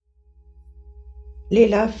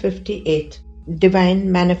Leela 58 Divine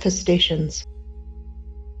Manifestations.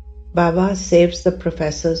 Baba saves the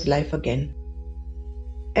professor's life again.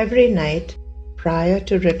 Every night, prior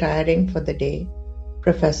to retiring for the day,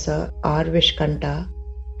 Professor R. Vishkanta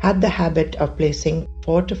had the habit of placing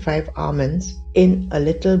 4 to 5 almonds in a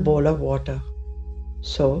little bowl of water,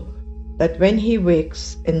 so that when he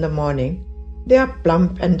wakes in the morning, they are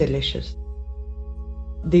plump and delicious.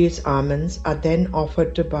 These almonds are then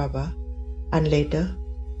offered to Baba and later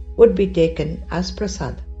would be taken as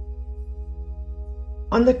prasad.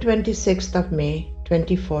 On the 26th of May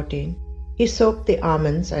 2014, he soaked the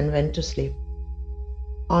almonds and went to sleep.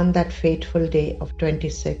 On that fateful day of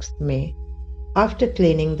 26th May, after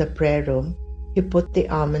cleaning the prayer room, he put the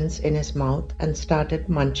almonds in his mouth and started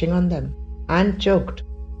munching on them and choked.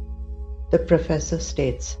 The professor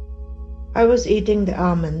states, "I was eating the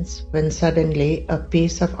almonds when suddenly a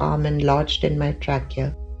piece of almond lodged in my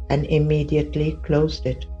trachea and immediately closed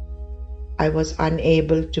it. I was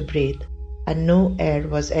unable to breathe and no air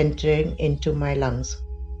was entering into my lungs.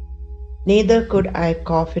 Neither could I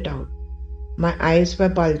cough it out. My eyes were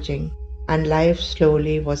bulging and life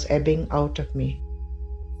slowly was ebbing out of me.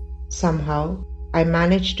 Somehow, I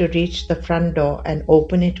managed to reach the front door and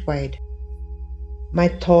open it wide. My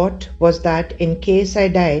thought was that in case I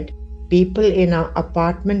died, people in our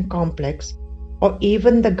apartment complex or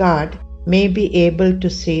even the guard may be able to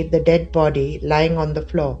see the dead body lying on the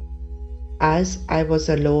floor, as I was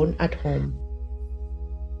alone at home.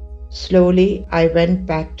 Slowly, I went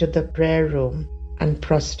back to the prayer room and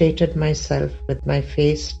prostrated myself with my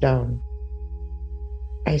face down.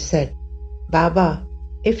 I said, 'Baba,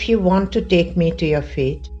 if you want to take me to your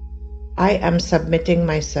fate, I am submitting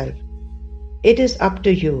myself. It is up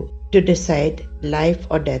to you to decide life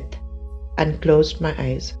or death,' and closed my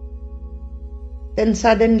eyes. Then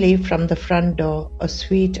suddenly from the front door a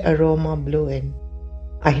sweet aroma blew in.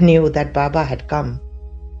 I knew that Baba had come.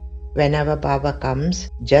 Whenever Baba comes,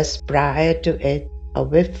 just prior to it, a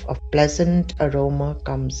whiff of pleasant aroma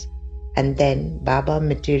comes, and then Baba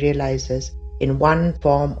materializes in one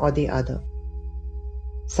form or the other.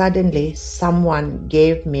 Suddenly, someone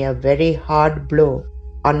gave me a very hard blow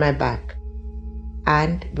on my back,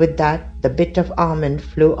 and with that, the bit of almond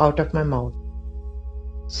flew out of my mouth.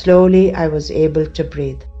 Slowly, I was able to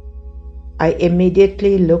breathe. I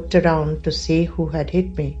immediately looked around to see who had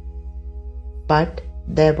hit me, but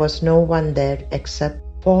there was no one there except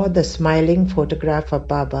for the smiling photograph of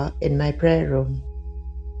Baba in my prayer room.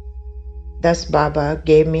 Thus Baba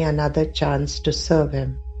gave me another chance to serve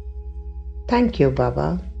him. Thank you,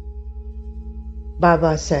 Baba.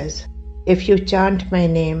 Baba says, if you chant my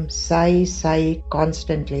name Sai Sai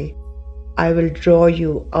constantly, I will draw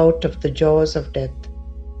you out of the jaws of death.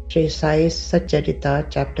 Sri Sai Satcharita,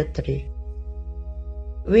 Chapter 3.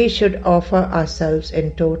 We should offer ourselves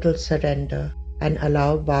in total surrender and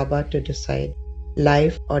allow Baba to decide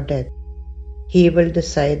life or death. He will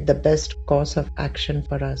decide the best course of action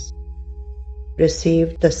for us.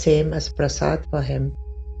 Receive the same as prasad for him,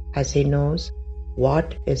 as he knows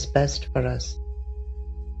what is best for us.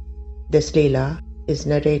 This Leela is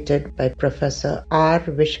narrated by Professor R.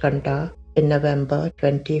 Vishkanta in November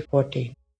 2014.